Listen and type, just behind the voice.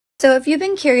So if you've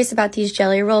been curious about these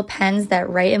Jelly Roll pens that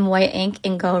write in white ink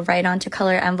and go right onto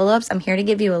color envelopes, I'm here to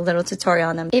give you a little tutorial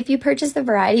on them. If you purchase the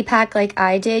variety pack like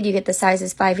I did, you get the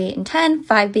sizes 5, 8, and 10,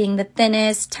 5 being the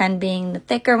thinnest, 10 being the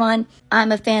thicker one.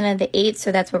 I'm a fan of the 8,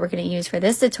 so that's what we're going to use for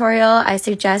this tutorial. I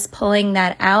suggest pulling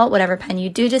that out, whatever pen you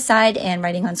do decide, and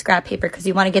writing on scrap paper because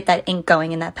you want to get that ink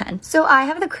going in that pen. So I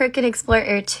have the Cricut Explorer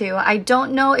Air 2. I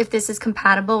don't know if this is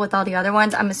compatible with all the other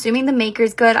ones. I'm assuming the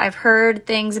maker's good. I've heard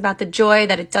things about the Joy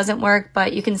that it doesn't work,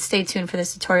 but you can stay tuned for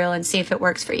this tutorial and see if it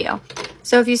works for you.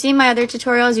 So if you've seen my other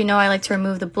tutorials, you know I like to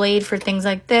remove the blade for things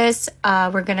like this.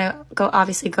 We're gonna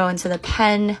obviously go into the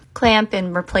pen clamp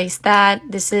and replace that.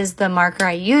 This is the marker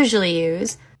I usually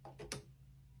use.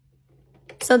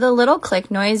 So the little click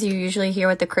noise you usually hear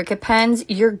with the Cricut pens,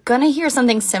 you're gonna hear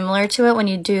something similar to it when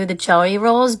you do the Jelly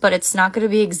Rolls, but it's not gonna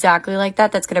be exactly like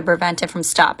that. That's gonna prevent it from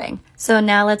stopping. So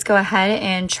now let's go ahead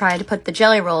and try to put the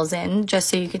Jelly Rolls in, just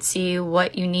so you could see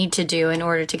what you need to do in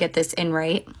order to get this in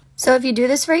right. So if you do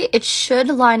this right, it should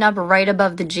line up right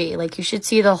above the G. Like you should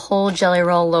see the whole Jelly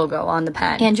Roll logo on the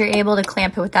pen, and you're able to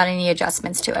clamp it without any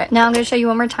adjustments to it. Now I'm gonna show you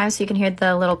one more time so you can hear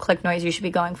the little click noise you should be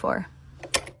going for.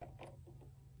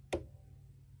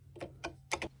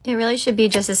 It really should be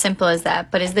just as simple as that,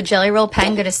 but is the Jelly Roll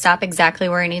pen going to stop exactly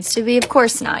where it needs to be? Of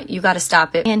course not. You got to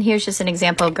stop it. And here's just an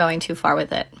example of going too far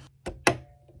with it.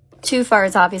 Too far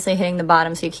is obviously hitting the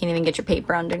bottom, so you can't even get your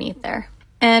paper underneath there.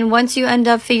 And once you end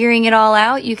up figuring it all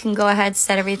out, you can go ahead,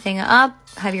 set everything up,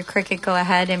 have your Cricut go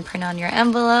ahead and print on your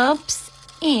envelopes.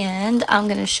 And I'm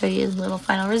going to show you the little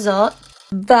final result.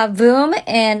 Ba-boom,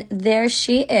 and there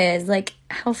she is. Like,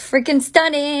 how freaking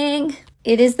stunning!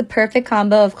 It is the perfect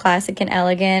combo of classic and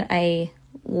elegant. I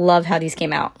love how these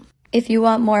came out. If you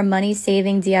want more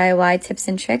money-saving DIY tips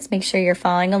and tricks, make sure you're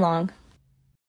following along.